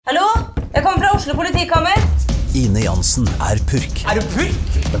Oslo politikammer. Ine Jansen purk. Du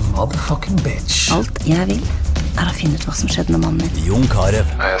purk? The motherfucking bitch. Alt jeg vil å finne ut hva som skjedde med mannen min. Jon Carew.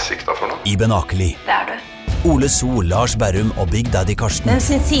 Jeg sikta for noe? Iben Akeli. Det du. Ole So, Lars Berrum og Big Daddy Karsten. Hvem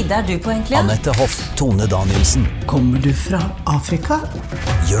sin side du på egentlig? Annette Hoff, Tone Danielsen. Kommer du fra Afrika?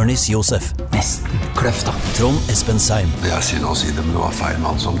 Jørnis Josef. Nesten kløfta. Trond Espen Seim. Det er synd å si det, men det var feil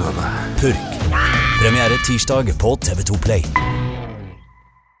mann som døde. Purk. Premiere tirsdag på TV2 Play.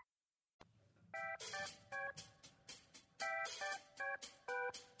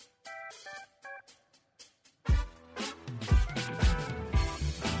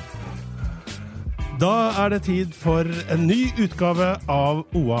 Da det tid for en ny utgave av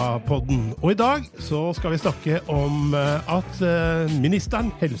OA-podden. Og i dag så skal vi snakke om at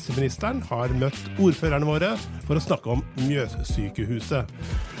helseministeren, har møtt ordførerne våre for å snakke om Mjøssykehuset.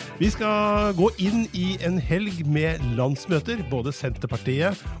 Vi skal gå inn i en helg med landsmøter. Både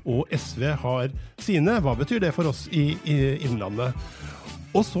Senterpartiet og SV har sine. Hva betyr det for oss i Innlandet?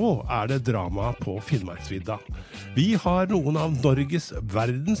 Og så det drama på Finnmarksvidda. Vi har noen av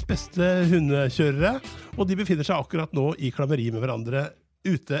verdens beste hundekjørere, og de befinner seg akkurat nå i klammeri med hverandre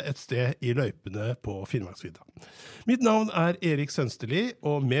ute et sted i løypene på Finnmarksvidda. Mitt navn Erik Sønsterli,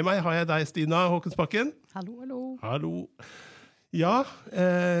 og med meg har jeg deg, Stina Håkensbakken. Hallo, hallo. Hallo. Ja,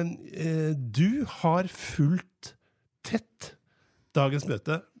 du har fulgt tett dagens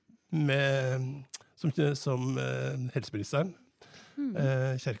møte som helseministeren.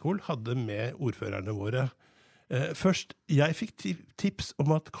 Kjerkol hadde med ordførerne våre. Først, jeg fikk tips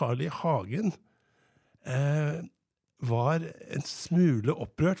om at Carl I. Hagen var en smule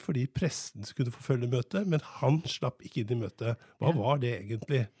opprørt fordi pressen skulle få følge møtet, men han slapp ikke inn i møtet. Hva var det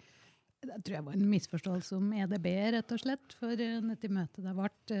egentlig? Det tror jeg var en misforståelse om EDB, rett og slett, for dette møtet det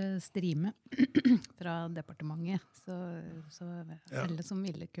ble strime fra departementet, så alle som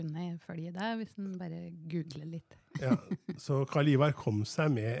ville kunne følge det, hvis en bare googler litt. Ja, så Karl Ivar kom seg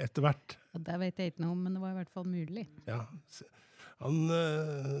med etter hvert. Og det vet jeg ikke noe om, men det var i hvert fall mulig. Ja,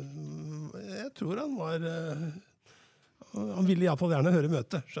 jeg tror han ville i hvert fall gjerne høre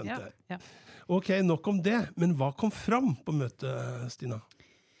møtet, skjønte jeg. Ja. Ok, nok om det, men hva kom fram på møtet, Stina?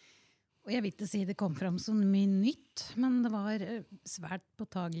 Og jeg vil ikke si det kom fram så mye nytt, men det var svært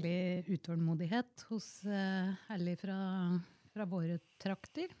påtagelig utålmodighet hos alle fra våre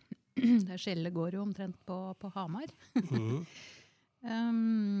trakter. Det skjellet går jo omtrent på Hamar.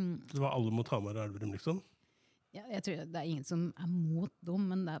 Det var alle mot Hamar og Elverum, liksom? Ja, jeg tror det ingen som mot dem,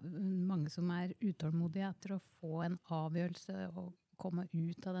 men det mange som utålmodige etter å få en avgjørelse og komme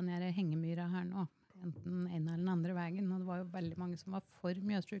ut av den hengemyra her nå. Enten en eller den andre veien, og det var jo veldig mange som var for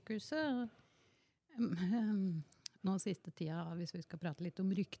Mjøssykehuset. Nå siste tida, hvis vi skal prate litt om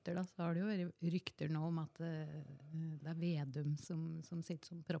rykter, da, så har det jo vært rykter nå om at det Vedum som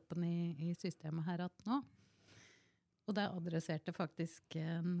sitter som proppen i systemet her at nå. Og det adresserte faktisk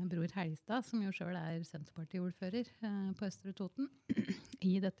en Bror Helgstad, som jo selv Senterpartiordfører på Østre Toten,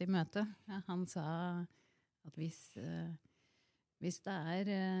 i dette møtet. Han sa at hvis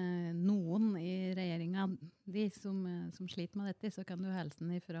det noen i regjeringen som sliter med dette, så kan du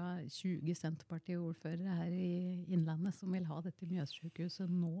hilse fra 20 Senterpartiordførere her i Innlandet som vil ha dette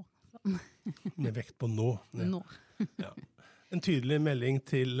Mjøssykehuset nå. Med vekt på nå. Nå. Ja. En tydelig melding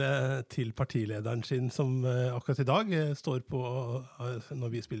til partilederen sin, som akkurat i dag står på, når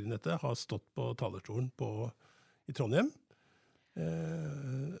vi spiller inn dette, har stått på talerstolen i Trondheim.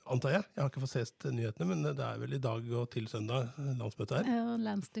 Antar jeg. Jeg har ikke fått sett nyhetene, men det vel i dag og til søndag landsmøte her. Ja,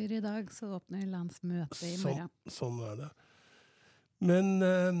 landsstyret i dag, så åpner landsmøte i morgen. Sånn det. Men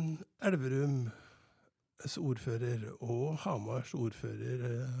Elverums ordfører og Hamars ordfører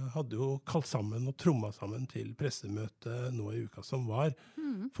hadde jo kalt sammen og trommet sammen til pressemøte nå i uka som var,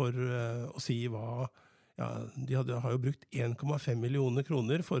 for å si hva de har jo brukt 1,5 millioner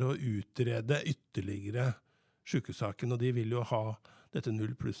kroner for å utrede ytterligere sykehussaken, og de vil jo ha dette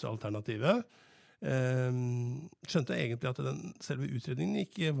 0+-alternativet. Skjønte jeg egentlig at selve utredningen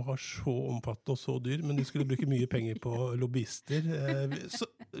ikke var så omfattende og så dyr, men de skulle bruke mye penger på lobbyister. Så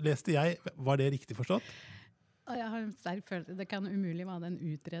leste jeg, var det riktig forstått? Jeg har en sterk følelse. Det kan umulig være den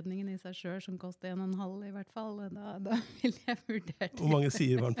utredningen i seg selv som koster 1,5 i hvert fall. Da vil jeg vurdere det. Hvor mange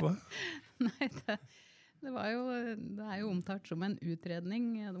sider var den på? Nei, det jo omtalt som en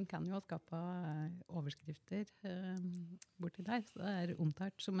utredning. De kan jo ha skapet overskrifter borti der, så det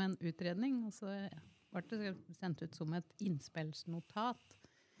omtalt som en utredning, og så ble det sendt ut som et innspillsnotat.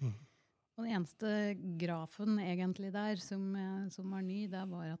 Og den eneste grafen egentlig der som var ny, det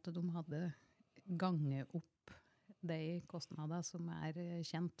var at de hadde ganget opp de kostnader som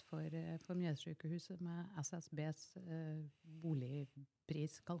kjent for Mjøssykehuset med SSBs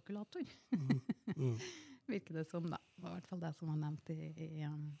boligpriskalkulator. Virker det som da. Det var I hvert fall det som var nevnt i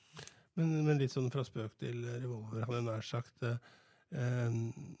Men litt sånn fra spøk til revolver, han nær sagt,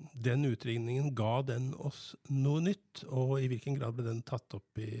 den utringningen, ga den oss noe nytt, og I hvilken grad ble den tatt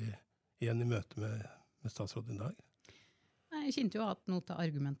opp igjen I møte med statsråden I dag? Jeg kjente jo at noe til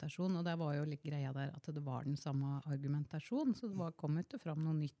argumentasjon, og det var jo litt greia der at det var den samme argumentasjon, så det kom ikke fram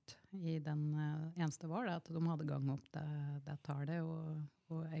noe nytt I den eneste var det, at de hadde gang opp det tallet,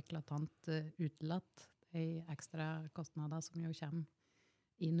 og eklatant utelatt de ekstra kostnader som jo kommer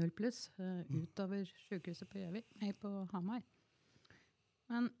I 0+, utover sykehuset på Gjøvik, på Hamar.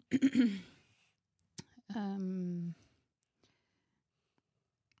 Men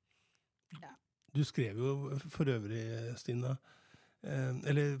ja. Du skrev jo for øvrig, Stina,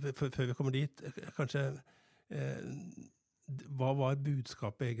 eller før vi kommer dit, kanskje, hva var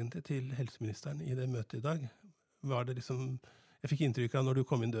budskapet egentlig til helseministeren I det møtet I dag? Var det liksom, jeg fikk inntrykk av når du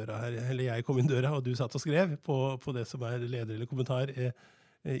kom inn døra her, eller jeg kom inn døra, og du satt og skrev på det som leder eller kommentar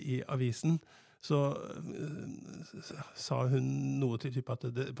I avisen, så sa hun noe til type at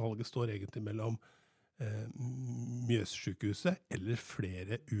valget står egentlig mellom Mjøssykehuset eller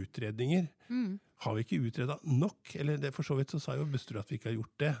flere utredninger. Har vi ikke utredet nok? Eller det for så vidt så sa jo Buster at vi ikke har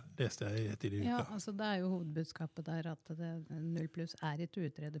gjort det, leste jeg tidligere I uka. Ja, altså det jo hovedbudskapet der at 0+ ikke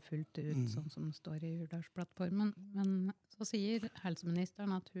utredet fullt ut, sånn som det står I Hurdalsplattformen. Men så sier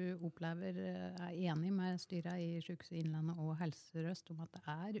helseministeren at hun opplever, enig med styret I Sykehuset Innlandet og Helse Sør-Øst om at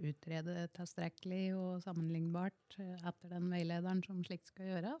det utredet tilstrekkelig og sammenlignbart etter den veilederen som slikt skal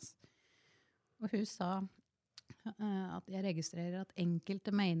gjøres. Og hun sa at jeg registrerer at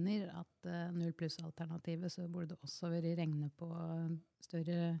enkelte mener at 0+-alternativet så burde det også være regnet på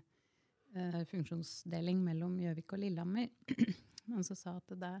større funksjonsdeling mellom Gjøvik og Lillehammer. Men så sa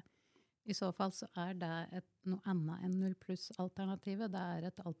at I så fall så det noe annet enn 0+-alternativet. Det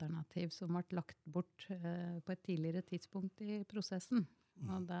et alternativ som ble lagt bort på et tidligere tidspunkt I prosessen.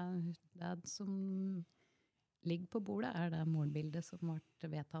 Og det som ligger på bordet det målbildet som ble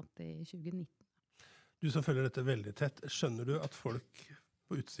vedtatt I 2019. Du som følger dette veldig tett, skjønner du at folk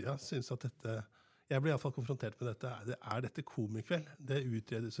på utsida synes at dette, jeg blir I hvert fall konfrontert med dette, dette komikveld? Det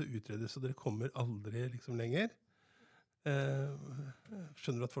utredes, og dere kommer aldri liksom lenger.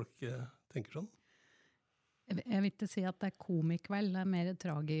 Skjønner du at folk tenker sånn? Jeg vil ikke si at det komikveld, det mer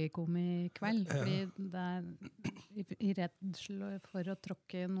tragikomikveld, fordi det I redsel for å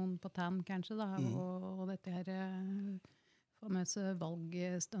tråkke noen på tann, kanskje, da, og dette her famøse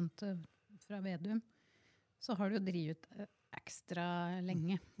valgstuntet fra Vedum, så har det jo drivet ekstra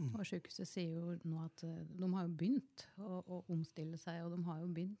lenge, og sykehuset sier jo nå at de har jo begynt å omstille seg, og de har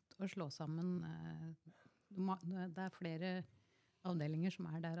jo begynt å slå sammen. Det flere avdelinger som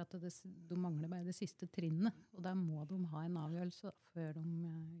der, at de mangler bare det siste trinnet, og der må de ha en avgjørelse før de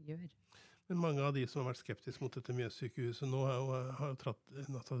gjør. Men mange av de som har vært skeptiske mot dette Mjøssykehuset nå har jo tratt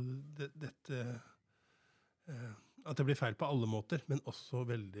dette at det blir feil på alle måter, men også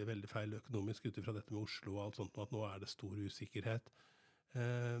veldig, veldig feil økonomisk utifra dette med Oslo og alt sånt, og at nå det stor usikkerhet.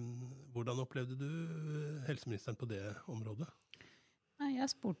 Hvordan opplevde du helseministeren på det området? Nei,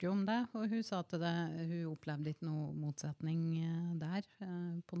 jeg spurte jo om det, og hun sa at hun opplevde ikke noe motsetning der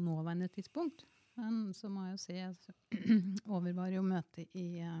på nåværende tidspunkt. Men så må jeg jo si, jeg overvar jo møte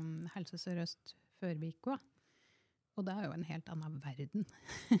I Helse Sør-Øst før vi gikk, og det jo en helt annen verden.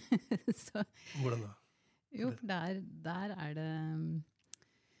 Så, hvordan da? Jo, for der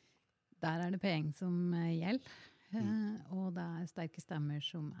det penger som gjelder, og det sterke stemmer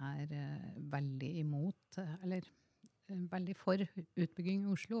som veldig imot, eller veldig for utbygging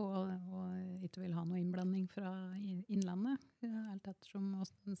I Oslo, og ikke vil ha noe innblanding fra innlandet, alt ettersom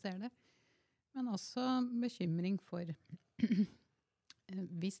hvordan ser det. Men også bekymring for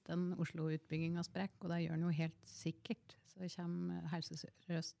hvis den Oslo-utbyggingen sprekk, og det gjør den jo helt sikkert, så kommer Helse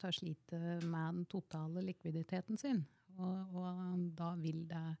Sør-Øst til å slite med den totale likviditeten sin, og da vil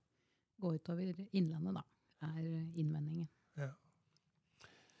det gå utover innlandet da, innvendingen.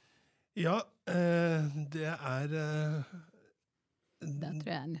 Ja, det Det tror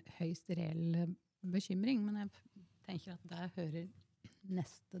jeg en høyst reell bekymring, men jeg tenker at det hører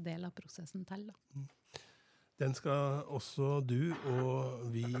neste del av prosessen til da. Den skal også du og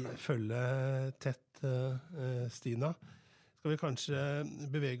vi følge tett, Stina. Skal vi kanskje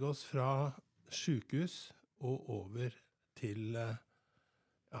bevege oss fra sykehus og over til,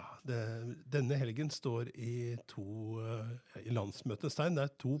 denne helgen står I I landsmøtets tegn.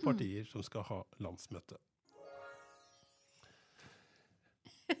 Det 2 partier som skal ha landsmøte.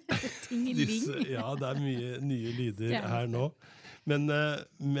 Ting i ling. Ja, det mye nye lyder her nå. Men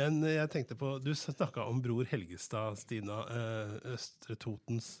jeg tenkte på, du snakket om bror Helgestad, Stina, Østre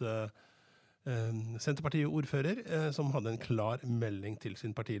Totens Senterpartiet-ordfører, som hadde en klar melding til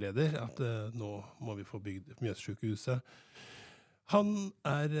sin partileder, at nå må vi få bygd Mjøssykehuset. Han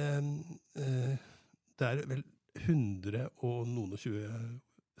det vel 100 og noen og 20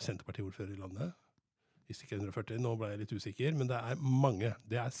 Senterpartiet-ordfører i landet. Hvis ikke 140, nå ble jeg litt usikker, men det mange.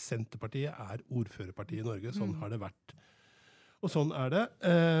 Senterpartiet ordførerpartiet i Norge, sånn har det vært. Og sånn det.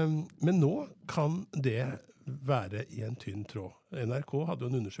 Men nå kan det være i en tynn tråd. NRK hadde jo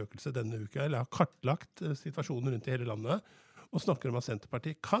en undersøkelse denne uka, eller har kartlagt situasjonen rundt i hele landet, og snakker om at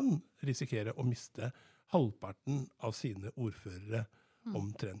Senterpartiet kan risikere å miste halvparten av sine ordførere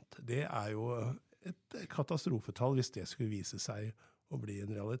omtrent. Det jo et katastrofetall hvis det skulle vise seg å bli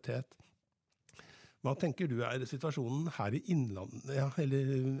en realitet. Hva tenker du situasjonen her i innlandet,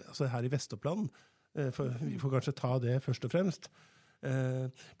 eller altså her i Vestoppland? For vi får kanskje ta det først og fremst.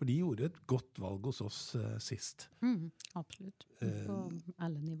 For de gjorde et godt valg hos oss sist. Absolutt. På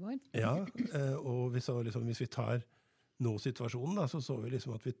alle nivåer. Ja, og hvis vi tar nå-situasjonen, da, så vi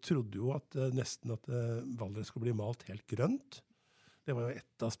liksom at vi trodde jo at nesten at Valdres skulle bli malt helt grønt. Det var jo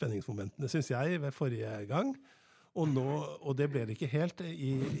et av spenningsmomentene, synes jeg, ved forrige gang. Og det ble det ikke helt.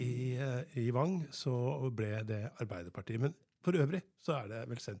 I Vang så ble det Arbeiderpartiet. Men for øvrig så det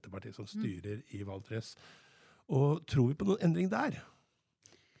vel Senterpartiet som styrer i Valdres. Og tror vi på noen endring der?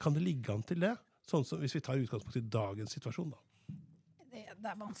 Kan det ligge an til det? Sånn som hvis vi tar utgangspunkt i dagens situasjon da.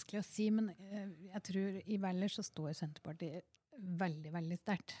 Det vanskelig å si, men jeg tror i Valdres så står Senterpartiet veldig, veldig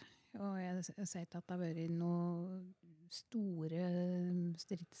sterkt. Og jeg sier ikke at det har vært noen store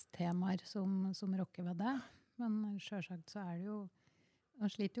stridstemaer som rokker ved det. Men selvsagt så det jo,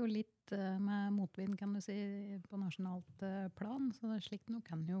 man sliter jo litt med motvind, kan du si, på nasjonalt plan, så slikt noe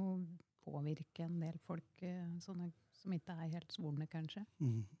kan jo påvirke en del folk sånne, som ikke helt svorne, kanskje.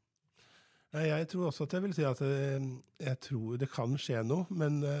 Jeg tror også at jeg vil si at jeg tror det kan skje noe,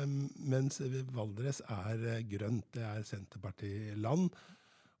 men mens Valdres grønt, det Senterparti-land,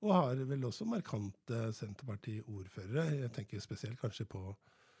 og har vel også markante Senterparti-ordførere. Jeg tenker spesielt kanskje på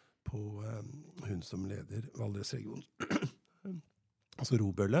hun som leder Valdres-regionen. Altså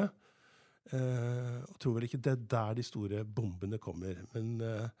Robølle. Og tror vel ikke det der de store bombene kommer. Men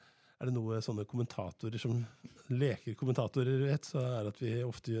det noe sånne kommentatorer som leker kommentatorer vet, så det at vi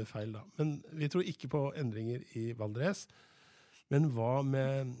ofte gjør feil da. Men vi tror ikke på endringer i Valdres. Men hva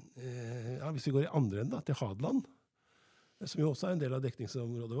med, hvis vi går i andre enden da, til Hadeland, som jo også en del av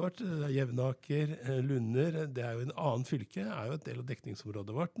dekningsområdet vårt. Jevnaker, Lunder, det jo en annen fylke, jo en del av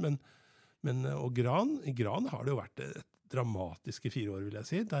dekningsområdet vårt. Og Gran har det jo vært et dramatiske 4 år, vil jeg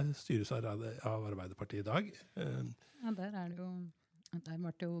si. Der styres av Arbeiderpartiet i dag. Ja, der det jo, der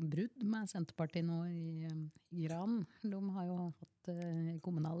ble det jo brudd med Senterpartiet nå i Gran. De har jo hatt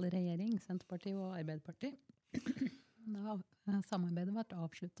kommunal regjering, Senterpartiet og Arbeiderpartiet. Da samarbeidet vært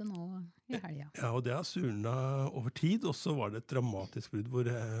avsluttet nå i helgen. Ja, og det har surnet over tid, og så var det et dramatisk brudd hvor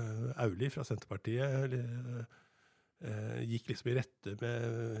Auli fra Senterpartiet gikk liksom i rette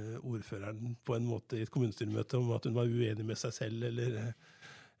med ordføreren på en måte i et kommunestyremøte om at hun var uenig med seg selv, eller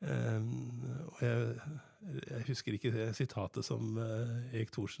og jeg husker ikke sitatet som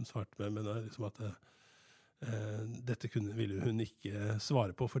Erik Thorsen svarte med, men liksom at dette ville hun ikke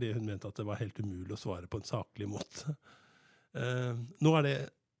svare på, fordi hun mente at det var helt umulig å svare på en saklig måte. Nå det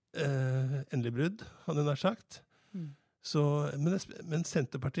endelig brudd, hadde hun sagt. Så, men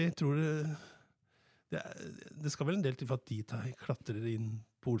Senterpartiet tror det skal vel en del til for at de klatrer inn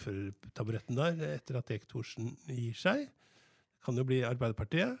på ordførertaburetten der, etter at Erik Thorsen gir seg. Det kan jo bli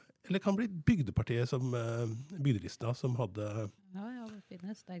Arbeiderpartiet, eller kan bli Bygdepartiet, som bygdelista, som hadde... Ja, det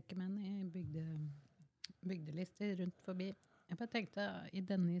finnes sterke menn i bygdelister rundt forbi. Jeg bare tenkte i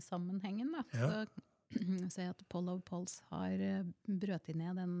denne sammenhengen da, så ser jeg at Poll of Polls har brøt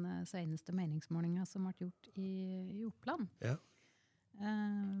ned den seneste meningsmålingen som ble gjort i Oppland. Ja.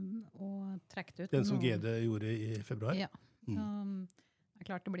 Og trekt ut... Den som GD gjorde i februar? Ja. Det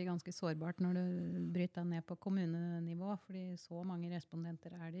klart det blir ganske sårbart når du bryter ned på kommunenivå, fordi så mange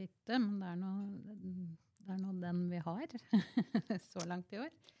respondenter det ikke, men det nå den vi har så langt i år.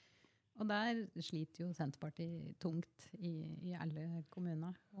 Og der sliter jo Senterpartiet tungt i alle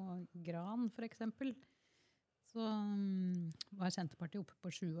kommuner. Og Gran, for eksempel, så var Senterpartiet oppe på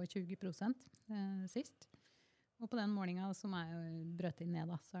 27% sist. Og på den målingen som brøt inn ned,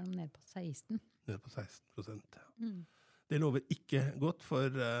 da, så de nede på 16%. Nede på 16%, ja. Det lover ikke godt for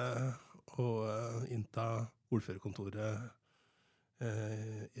å innta ordførerkontoret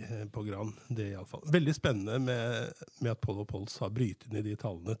på Gran, det I alle fall. Veldig spennende med at Poll og Pols har brytet inn I de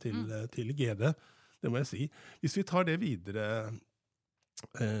tallene til GD, det må jeg si. Hvis vi tar det videre,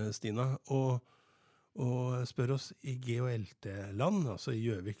 Stina, og spør oss I GLT-land, altså I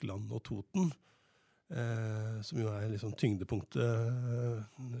Gjøvik, Land og Toten, som jo liksom tyngdepunktet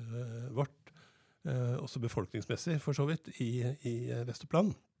vårt, også befolkningsmessig for så vidt, I Vesterplan.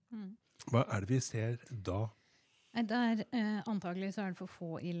 Hva det vi ser da? Nei, antagelig så det for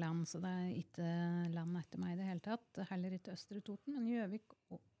få I land, så det ikke land etter meg I det hele tatt. Heller ikke Østre Toten, men Gjøvik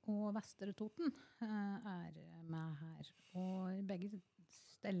og Vestre Toten med her. Og I begge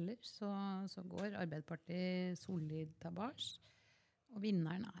steller så går Arbeiderpartiet solid tabars, og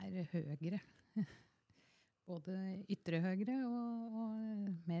vinneren høyere. Både ytre høyre og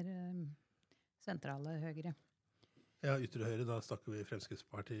mer sentrale høyre. Ja, ytre høyre, da snakker vi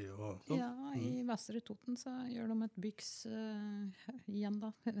Fremskrittspartiet og sånn. Ja, I Vestre Toten så gjør de et byks igjen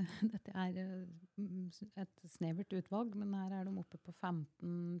da. Dette et snevert utvalg, men her de oppe på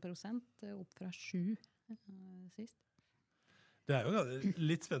 15%, opp fra 7% sist. Det jo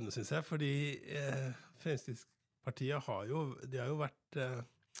litt spennende, synes jeg, fordi Fremskrittspartiet har jo vært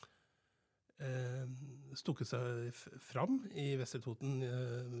stukket seg fram I Vestre Toten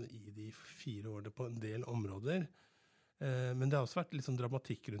I de 4 årene på en del områder. Men det har også vært litt sånn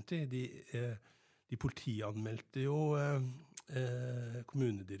dramatikk rundt det. De politianmeldte jo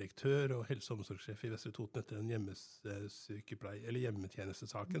kommunedirektør og helse- og omsorgssjef I Vestre Toten etter en eller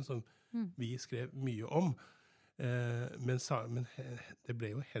hjemmetjenestesaken som vi skrev mye om. Men det ble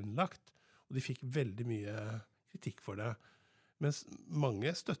jo henlagt, og de fikk veldig mye kritikk for det. Mens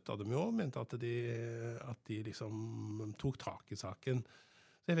mange støttet dem jo, mente at de liksom tok tak I saken.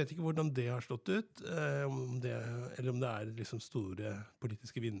 Så jeg vet ikke hvordan det har slått ut, eller om det liksom store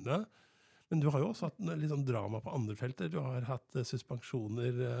politiske vinnere. Men du har jo også hatt litt sånn drama på andre felter. Du har hatt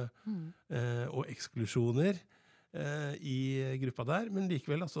suspensjoner og eksklusjoner I gruppa der, men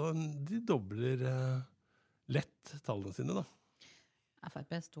likevel altså, de dobler lett tallene sine da.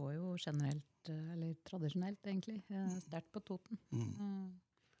 FrP står jo generelt, eller tradisjonelt egentlig, sterkt på Toten.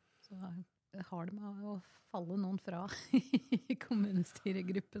 Så har det med å falle noen fra I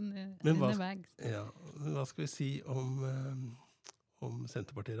kommunestyregruppen underveis. Ja, men hva skal vi si om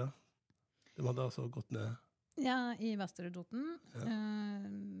Senterpartiet da? De hadde altså gått ned? Ja, I Vestre Toten.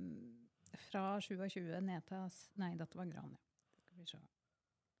 Fra 27 ned til... Nei, dette var Gran, ja. Skal vi se.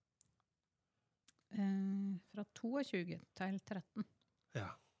 Fra 22 til 13. Ja,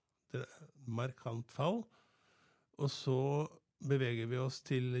 det markant fall. Og så beveger vi oss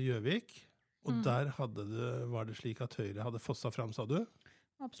til Gjøvik, og der var det slik at Høyre hadde fosset fram, sa du?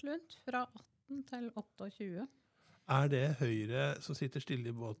 Absolutt, fra 18 til 28. Det Høyre som sitter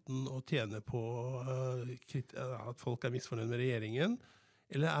stille I båten og tjener på at folk misfornøyd med regjeringen,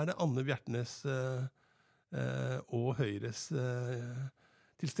 eller det Anne Bjertnes og Høyres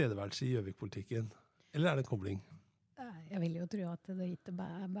tilstedeværelse I Gjøvik-politikken? Eller det en kobling? Jeg vil jo tro at det ikke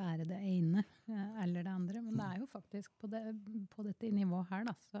bare det ene eller det andre, men det jo faktisk på dette nivået her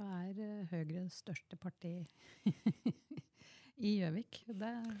da, så Høyre det største parti I Gjøvik.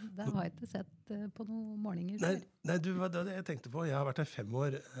 Det har jeg ikke sett på noen målinger før. Nei, det var det jeg tenkte på. Jeg har vært der 5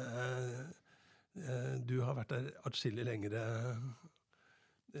 år. Du har vært der atskillig lengre.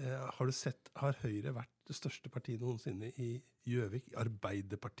 Har Høyre vært det største partiet noensinne I Gjøvik?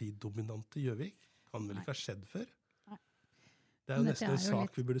 Arbeiderpartidominante Gjøvik? Kan vel ikke ha skjedd før? Det jo nesten en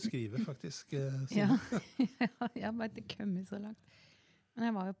sak vi burde skrive, faktisk. Ja, jeg vet ikke kommet så langt. Men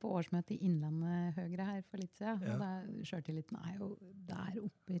jeg var jo på årsmøte I Innlandet Høyre her for litt siden, og der kjørtilliten jo der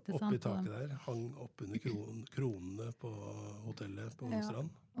oppe, ikke sant? Oppe I taket der, hang opp under kronene på hotellet på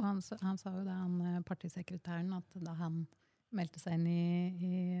Strand. Og han sa jo da, partisekretæren, at da han meldte seg inn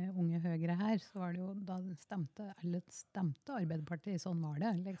I Unge Høyre her, så var det jo, da stemte Arbeiderpartiet, sånn var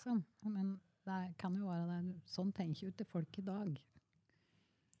det, liksom. Men det kan jo være det, sånn tenker jo ikke folk I dag.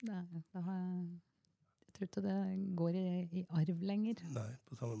 Jeg tror ikke det går I arv lenger. Nei,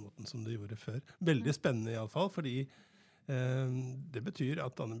 på samme måten som det gjorde før. Veldig spennende I alle fall, fordi det betyr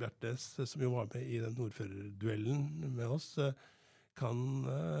at Anne Bjertnes, som jo var med I den ordførerduellen med oss, kan,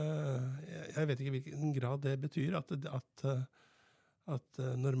 jeg vet ikke I hvilken grad det betyr at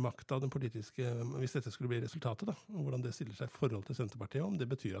når makta av den politiske, hvis dette skulle bli resultatet da, og hvordan det stiller seg I forhold til Senterpartiet om, det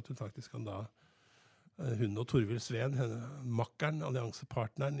betyr at hun faktisk kan da, hun og Torvild Sveen, makkeren,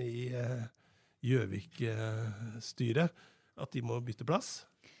 alliansepartneren I Gjøvik-styret, at de må bytte plass.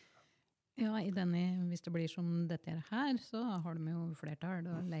 Ja, hvis det blir som dette her, så har de jo flertall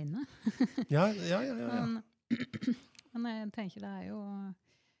alene. Ja. Men jeg tenker det jo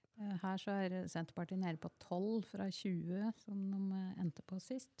Her så Senterpartiet nede på 12 fra 20, som de endte på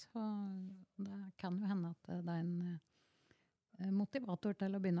sist. Og det kan jo hende at det en motivator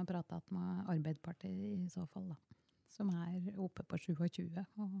til å begynne å prate med Arbeiderpartiet i så fall, da. Som oppe på 27.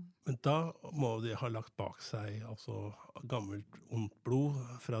 Men da må de ha lagt bak seg altså gammelt ondt blod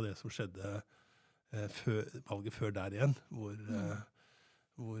fra det som skjedde valget før der igjen, hvor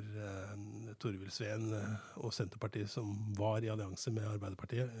Torvild Sveen og Senterpartiet, som var i allianse med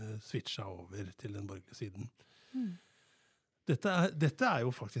Arbeiderpartiet, switcha over til den borgerlige siden. Dette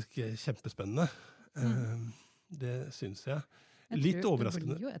jo faktisk kjempespennende. Det synes jeg. Litt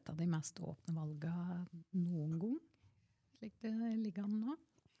overraskende. Det blir jo et av de mest åpne valgene noen gang, slik det ligger an nå.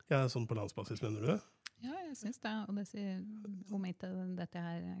 Ja, sånn på landsbasis, mener du? Ja, jeg synes det. Og det sier, om ikke dette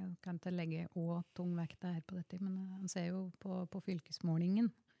her, jeg kan ikke legge tung vekt her på dette, men han ser jo på fylkesmålingen,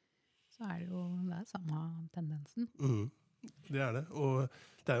 så det jo det samme tendensen. Det det. Og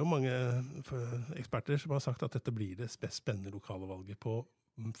det jo mange eksperter som har sagt at dette blir det mest spennende lokale valget på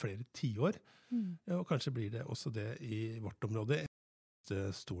flere 10 år. Og kanskje blir det også det i vårt område.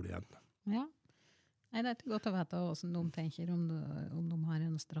 Det stod igjen. Ja. Nei, det ikke godt å vite hvordan de tenker, om de har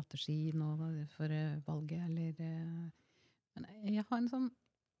en strategi nå for valget, eller... Men jeg har en sånn...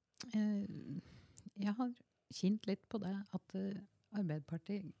 Jeg har kjent litt på det at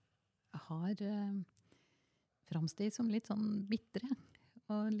Arbeiderpartiet har framstid som litt sånn bittre,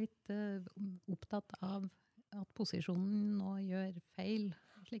 og litt opptatt av at posisjonen nå gjør feil,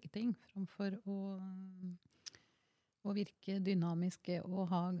 slike ting, framfor å virke dynamiske og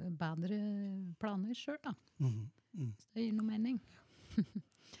ha bedre planer selv, da. Så det gir noe mening.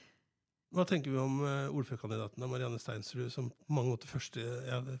 Hva tenker vi om ordførerkandidaten Marianne Steinsrud, som på mange måter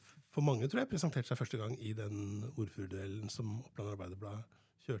for mange tror jeg presenterte seg første gang i den ordførerduellen som Oppland Arbeiderblad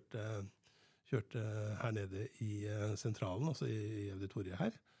kjørte her nede i sentralen, altså i auditoriet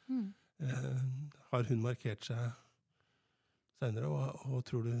her. Har hun markert seg senere, og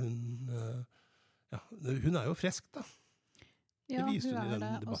tror du hun... hun jo frisk, da. Det viser hun i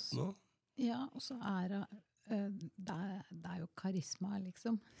den debatten også. Ja, og så det jo karisma,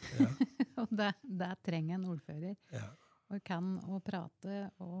 liksom. Og det trenger en ordfører. Og kan å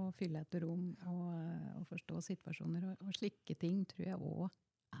prate og fylle et rom og forstå situasjoner. Og slike ting tror jeg også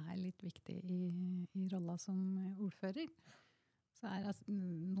litt viktig i rolla som ordfører. Så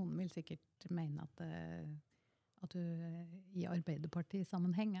noen vil sikkert mene at du i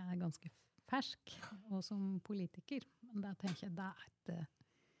Arbeiderparti-sammenheng ganske fersk, og som politiker. Men da tenker jeg,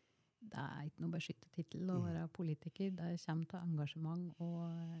 det ikke noe beskyttet titel å være politiker. Det kommer til engasjement,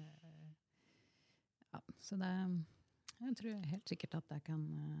 så jeg tror helt sikkert at det kan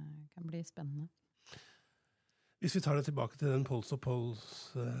bli spennende. Hvis vi tar det tilbake til den Poll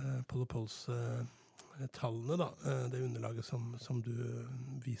tallene da, det underlaget som du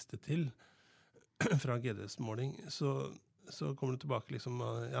viste til fra GDs måling, så kommer det tilbake liksom,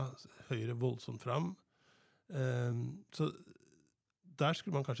 Høyre voldsomt fram. Så der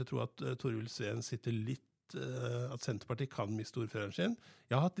skulle man kanskje tro at Torvild Sveen sitter litt, at Senterpartiet kan miste ordføreren sin.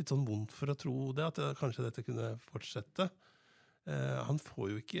 Jeg har hatt litt sånn vondt for å tro det, at kanskje dette kunne fortsette. Han får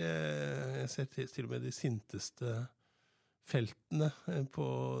jo ikke, jeg ser til og med de sinteste feltene på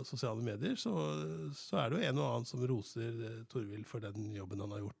sosiale medier, så det jo en og annen som roser Torvild for den jobben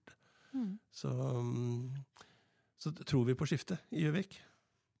han har gjort. Så tror vi på skiftet i Gjøvik?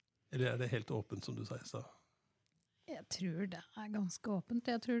 Eller det helt åpent, som du sa i stad? Jeg tror det ganske åpent.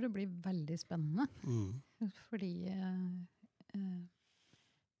 Jeg tror det blir veldig spennende. Fordi jeg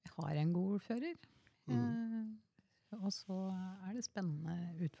har en god ordfører. Og så det spennende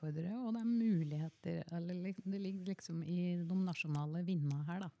utfordrere, og det muligheter, eller det ligger liksom i de nasjonale vinnene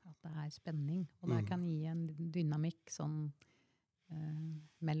her, da, at det spenning, og det kan gi en dynamikk sånn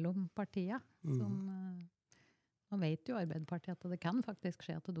mellom partiene, som nå vet jo Arbeiderpartiet at det kan faktisk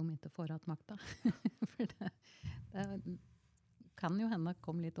skje at de ikke får hatt makta. For det kan jo hende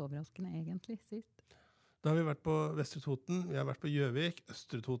komme litt overraskende egentlig sist. Da har vi vært på Vestre Toten, vi har vært på Gjøvik,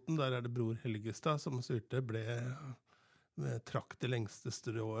 Østre Toten, der det Bror Helgestad som styrte, trakk det lengste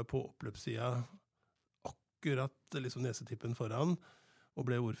strået på oppløpssida, akkurat liksom nesetippen foran, og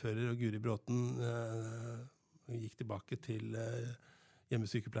ble ordfører, og Guri Bråten gikk tilbake til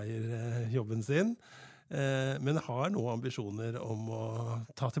hjemmesykepleierjobben sin, men har nå ambisjoner om å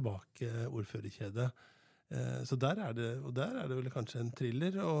ta tilbake ordførerkjedet. Så der det vel kanskje en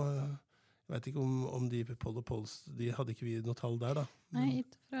thriller, og jeg vet ikke om de Poll og Polls, de hadde ikke vi noe tall der da. Nei,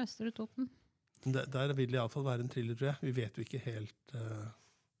 ikke fra Østre Toten. Der vil det i alle fall være en thriller, tror jeg. Vi vet jo ikke helt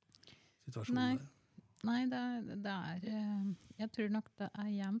situasjonen der. Nei, jeg tror nok det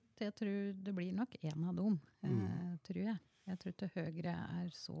jevnt. Jeg tror det blir nok en av dem, tror jeg. Jeg tror ikke Høyre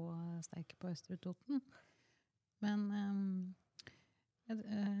så sterke på Østre Toten. Men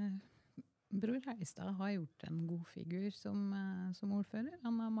Bror Heistad har gjort en god figur som ordfører.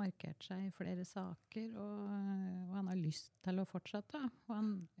 Han har markert seg i flere saker, og han har lyst til å fortsette. Og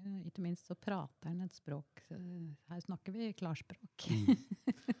han, ikke minst så prater han et språk. Her snakker vi klarspråk.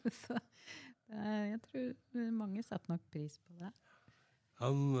 Så jeg tror mange setter nok pris på det.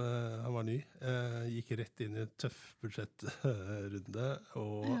 Han var ny, gikk rett inn i et tøff budsjettrunde,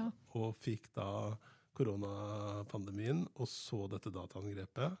 og fikk da koronapandemien, og så dette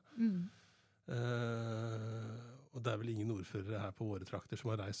dataangrepet. Og det vel ingen ordførere her på våre trakter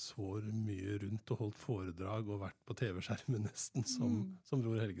som har reist så mye rundt og holdt foredrag og vært på TV-skjermen nesten som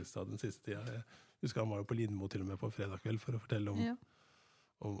Bror Helgestad den siste tida. Jeg husker han var jo på Lindmo til og med på fredag kveld for å fortelle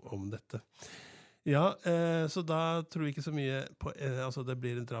om dette. Ja, så da tror vi ikke så mye på, altså det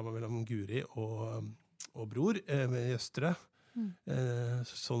blir en drama mellom Guri og Bror med Østre.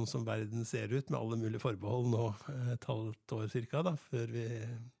 Sånn som verden ser ut med alle mulige forbehold nå et halvt år cirka da, før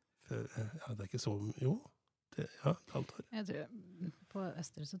ja, det ikke så, jo, et halvt år. Jeg tror, på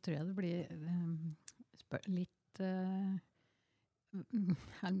Østre så tror jeg det blir litt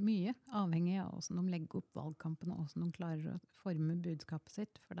mye avhengig av hvordan de legger opp valgkampen og hvordan de klarer å forme budskapet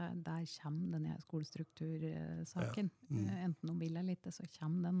sitt, for der kommer denne skolestruktursaken. Enten de vil eller ikke, så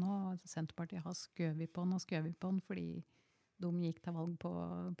kommer den nå. Senterpartiet har skjøvet på den fordi de gikk til valg på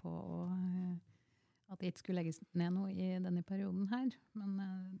at det ikke skulle legges ned noe i denne perioden her, men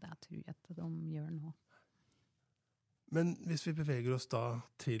det tror jeg at de gjør nå. Men hvis vi beveger oss da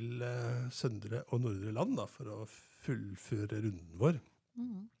til Søndre og Nordre Land da, for å fullføre runden vår.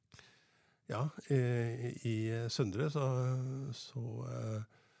 Ja, i Søndre så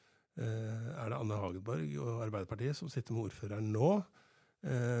det Anne Hagenborg og Arbeiderpartiet som sitter med ordføreren nå.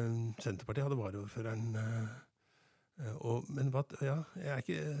 Senterpartiet hadde varaordføreren men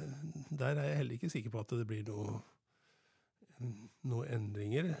der jeg heller ikke sikker på at det blir noe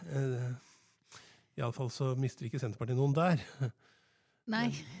endringer. I alle fall så mister ikke Senterpartiet noen der. Nei.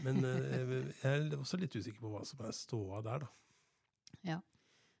 Men jeg også litt usikker på hva som ståa der da. Ja,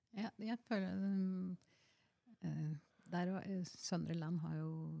 jeg føler der og Søndre Land har jo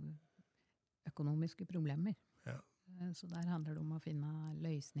økonomiske problemer. Ja. Så der handler det om å finne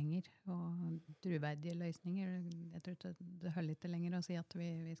løsninger, og troverdige løsninger. Jeg tror ikke det holder ikke lenger å si at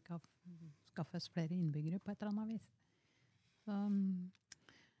vi skal skaffe oss flere innbyggere på et eller annet vis. Så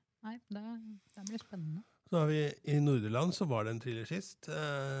nei, det blir spennende. Så har vi i Norderland så var det en thriller sist.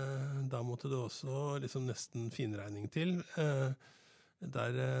 Da måtte det også liksom nesten finregning til.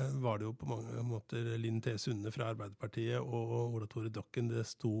 Der var det jo på mange måter Linn T. Sunde fra Arbeiderpartiet og Ola Tore Dokken det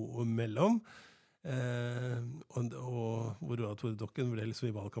sto mellom. Og hvor Ola Tore Dokken ble liksom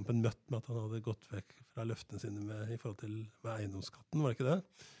i valgkampen møtt med at han hadde gått vekk fra løftene sine i forhold til med eiendomsskatten, var det ikke det?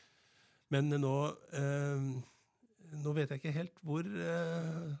 Men nå vet jeg ikke helt hvor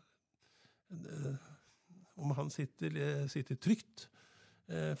om han sitter trygt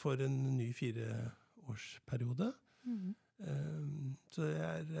for en ny 4-årsperiode. Så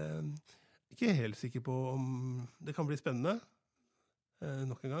jeg ikke helt sikker på om det kan bli spennende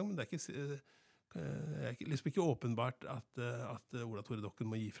nok en gang, men det er liksom ikke åpenbart at Ola Tore Dokken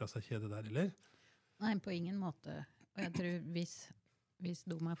må gi fra seg kjedet der, eller? Nei, på ingen måte. Og jeg tror hvis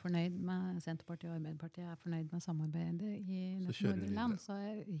de fornøyd med Senterpartiet og Arbeiderpartiet er fornøyd med samarbeidet i Nordland, så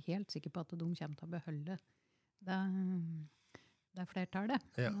jeg helt sikker på at de kommer til å beholde det flertallet.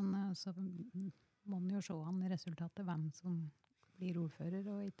 Ja. Men så må man jo se an resultatet, hvem som blir ordfører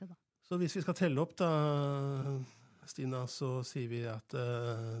og ikke da. Så hvis vi skal telle opp da, Stina, så sier vi at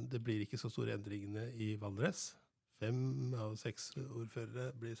det blir ikke så store endringene i Valdres. 5 av 6 ordførere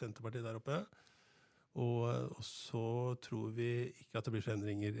blir Senterpartiet der oppe. Og så tror vi ikke at det blir så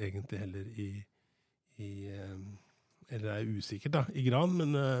endringer egentlig heller eller det usikkert da, i Gran,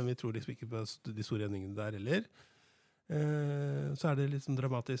 men vi tror liksom ikke på de store endringene der heller. Så det litt sånn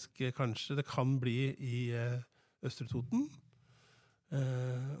dramatisk, kanskje det kan bli i Østre Toten.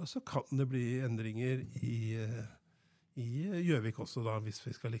 Og så kan det bli endringer i Gjøvik også da, hvis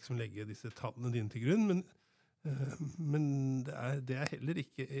vi skal liksom legge disse tallene dine til grunn, men det heller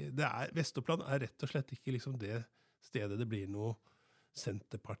ikke, Vestoppland rett og slett ikke liksom det stedet det blir noe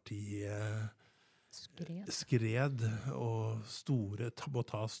Senterpartiet skred og må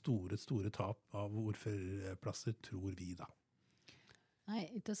ta store tap av ordførerplasser, tror vi da. Nei,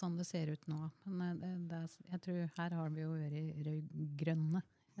 ikke sånn det ser ut nå, men jeg tror her har vi jo vært rød-grønne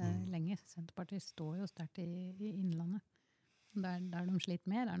lenge. Senterpartiet står jo sterkt i Innlandet. Der de sliter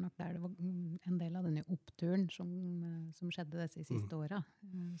mer, nok der det var en del av denne oppturen som skjedde disse siste årene,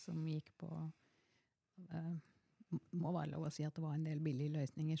 som gikk på må være lov å si at det var en del billige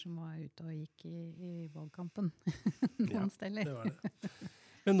løsninger som var ute og gikk i valgkampen. Noen steder. Det var det.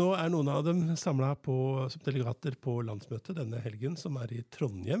 Men nå noen av dem samlet som delegater på landsmøtet denne helgen, som i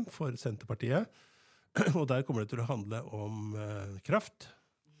Trondheim for Senterpartiet. Og der kommer det til å handle om kraft.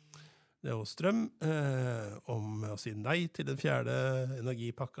 Det og strøm, om å si nei til den 4.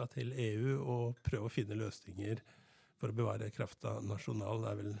 energipakka til EU og prøve å finne løsninger for å bevare krafta nasjonal.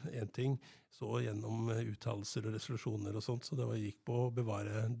 Det vel en ting. Så gjennom uttalelser og resolusjoner og sånt, så det gikk på å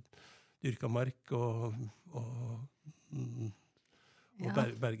bevare dyrka mark og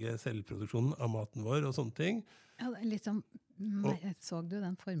berge selvproduksjonen av maten vår og sånne ting. Ja, liksom, så du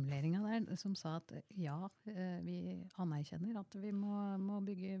den formuleringen der som sa at ja, vi anerkjenner at vi må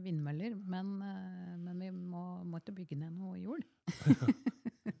bygge vindmøller, men vi må ikke bygge ned noe jord.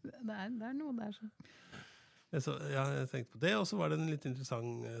 det noe der som... Ja, jeg tenkte på det, og så var det en litt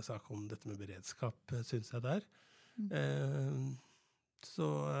interessant sak om dette med beredskap, synes jeg der.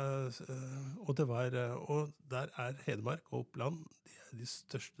 Og der Hedmark og Oppland, de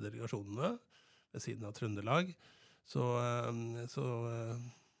største delegasjonene ved siden av Trøndelag, så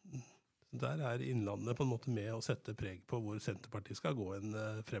der Innlandet på en måte med å sette preg på hvor Senterpartiet skal gå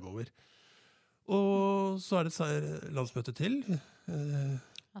fremover. Og så det landsmøte til.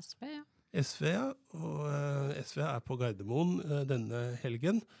 SV, ja. SV, ja. Og SV på Gardermoen denne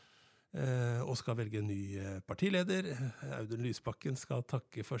helgen, og skal velge en ny partileder. Audun Lysbakken skal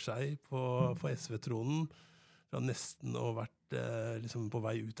takke for seg på SV-tronen, fra nesten å ha vært liksom på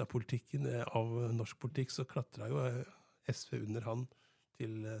vei ut av politikken, av norsk politikk, så klatret jo SV under han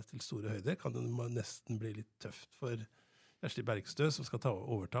til store høyder. Kan det nesten bli litt tøft for Kjersti Bergstø, som skal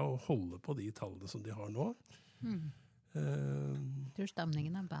overta og holde på de tallene som de har nå. Jeg tror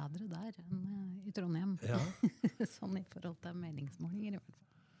stemningen bedre der enn i Trondheim. Ja. Sånn i forhold til meningsmålinger i hvert fall.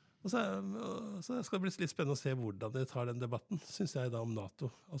 Og så skal det bli litt spennende å se hvordan de tar den debatten, synes jeg da om NATO.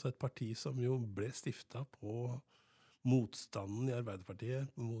 Altså et parti som jo ble stiftet på motstanden i Arbeiderpartiet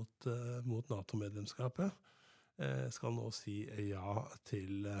mot NATO-medlemskapet, skal nå si ja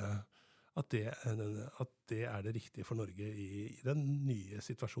til at det det riktige for Norge i den nye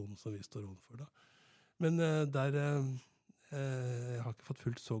situasjonen som vi står overfor da. Men jeg har ikke fått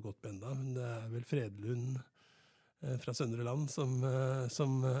fulgt så godt med enda, men det vel Fredlund fra Søndre Land som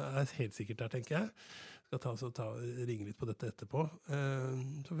helt sikkert der, tenker jeg. Skal ringe litt på dette etterpå.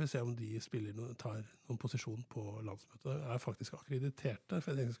 Så får vi se om de tar noen posisjon på landsmøtet. Jeg faktisk akkreditert der,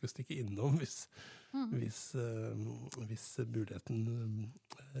 for jeg tenkte jeg skulle stikke innom hvis muligheten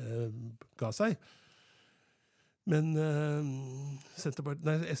ga seg. Men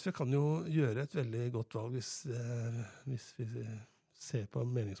SV kan jo gjøre et veldig godt valg hvis vi ser på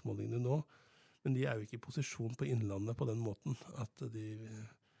meningsmålingene nå. Men de jo ikke i posisjon på Innlandet på den måten at de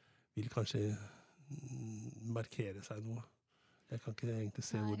vil kanskje markere seg noe. Jeg kan ikke egentlig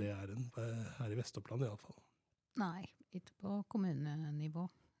se hvor det her i Vest-Oppland i alle fall. Nei, ikke på kommunenivå.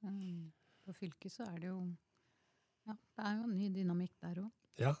 På fylket så det jo ja, det jo en ny dynamikk der også.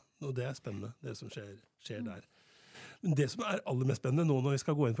 Ja, og det spennende, det som skjer der. Men det som aller mest spennende nå når vi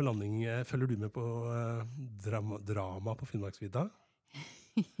skal gå inn for landing, følger du med på drama på Finnmarksvidda?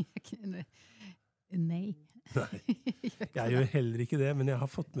 Nei. Jeg gjør heller ikke det, men jeg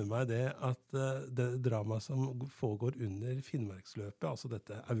har fått med meg det at det drama som foregår under Finnmarksløpet, altså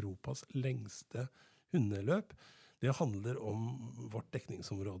dette Europas lengste hundeløp, det handler om vårt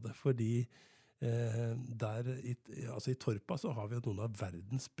dekningsområde, fordi i Torpa så har vi jo noen av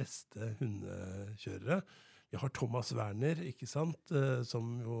verdens beste hundekjørere. Vi har Thomas Werner, ikke sant,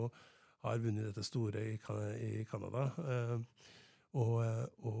 som jo har vunnet dette store i Kanada. Og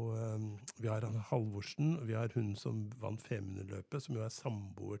vi har Halvorsen, vi har hun som vant Femundløpet, som jo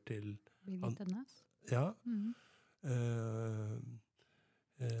samboer til... Willy Tennes. Ja.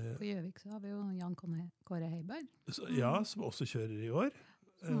 På Gjøvik så har vi jo Jan Kåre Heiberg. Ja, som også kjører i år.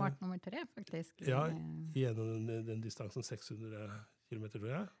 Som var nummer 3, faktisk. Ja, gjennom den distansen 600 kilometer,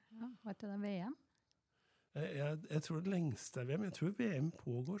 tror jeg. Ja, var ikke det VM? Jeg tror det lengste VM. Jeg tror VM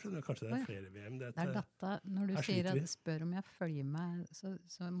pågår, skjønner du. Kanskje det flere VM. Dette, når du spør om jeg følger med,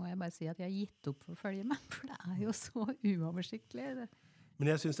 så må jeg bare si at jeg har gitt opp for å følge med, for det jo så uoversiktlig. Men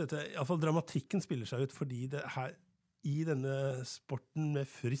jeg synes dette, i alle fall dramatikken spiller seg ut, fordi det her, i denne sporten med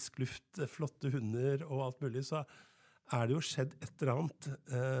frisk luft, flotte hunder og alt mulig, så det jo skjedd et eller annet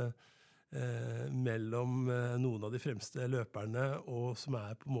mellom noen av de fremste løperne og som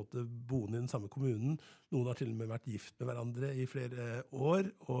på en måte boende i den samme kommunen. Noen har til og med vært gift med hverandre i flere år,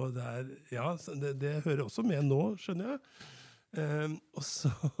 og det hører også med nå, skjønner jeg.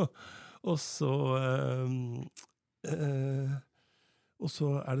 Og så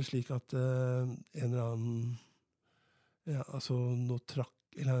det slik at en eller annen Ja, altså nå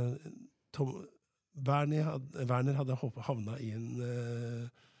Werner hadde havnet i en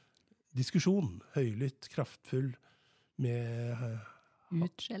diskusjon, høylytt, kraftfull, med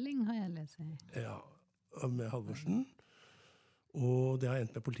Utskjelling har jeg lest. Ja, med Halvorsen. Og det har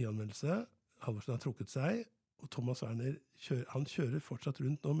endt med politianmeldelse. Halvorsen har trukket seg, og Thomas Werner kjører fortsatt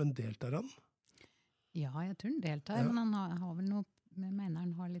rundt nå, men deltar han? Ja, jeg tror han deltar, men han har vel noe, jeg mener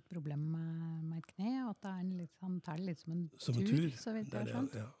han har litt problemer med et kne, og at han tar det litt som en tur, så vidt jeg har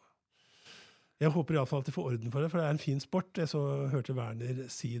skjønt. Ja. Jeg håper i alle fall at de får orden for det, for det er en fin sport. Jeg så hørte Werner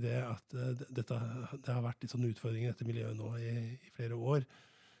si det, at det har vært litt sånne utfordringer i dette miljøet nå i flere år.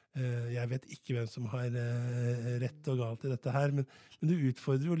 Jeg vet ikke hvem som har rett og galt i dette her, men du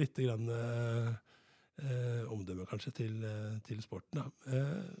utfordrer jo litt grann omdømme kanskje til sporten. Da.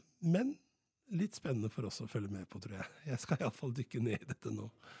 Men litt spennende for oss å følge med på, tror jeg. Jeg skal i alle fall dykke ned i dette nå.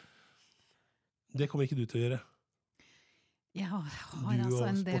 Det kommer ikke du til å gjøre. Jeg har altså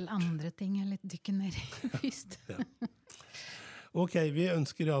en del andre ting jeg litt dykker ned i først. Ja. Ok, vi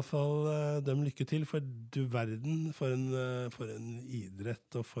ønsker i alle fall dem lykke til, for du verden for en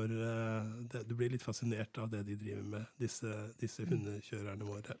idrett, og du blir litt fascinert av det de driver med, disse hundekjørerne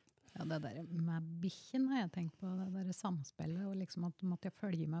våre. Ja, det der med bikkjen har jeg tenkt på, det der samspillet, og liksom at du måtte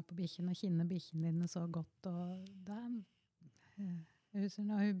følge med på bikkjen og kjenne bikkjen dine så godt, og det jeg husker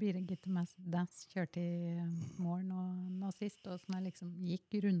når hun Birgitte Mæsdans kjørte i morgen nå sist, og sånn jeg liksom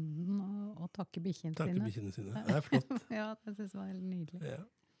gikk runden og takke bikkjene sine. Takke bikkjene sine, det er flott. Ja, det synes jeg var helt nydelig.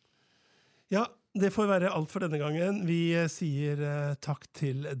 Ja, det får være alt for denne gangen. Vi sier takk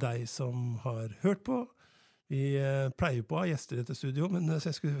til deg som har hørt på. Vi pleier på å ha gjester i dette studio, men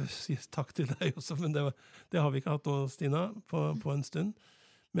så jeg skulle si takk til deg også, men det har vi ikke hatt nå, Stina, på en stund.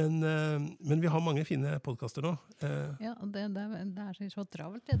 Men vi har mange fine podcaster nå. Ja, og det er så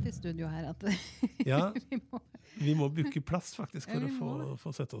travelt i studio her at ja, vi må booke plass faktisk for å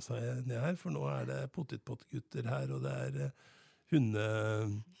få sette oss ned her, for nå er det potetpottgutter her, og det er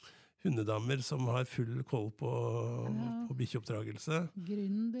hundedamer som har full koll på bikkjeoppdragelse.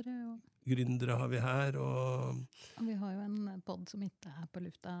 Gründere har vi her, og vi har jo en podd som ikke er på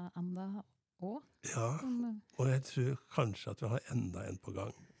lufta enda. Ja, og jeg tror kanskje at vi har enda en på gang.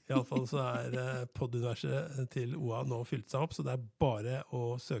 I alle fall så er podduniverset til OA nå fylt seg opp, så det er bare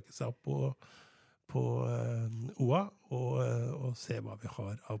å søke seg opp på OA og se hva vi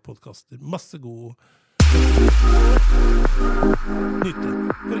har av podcaster. Masse god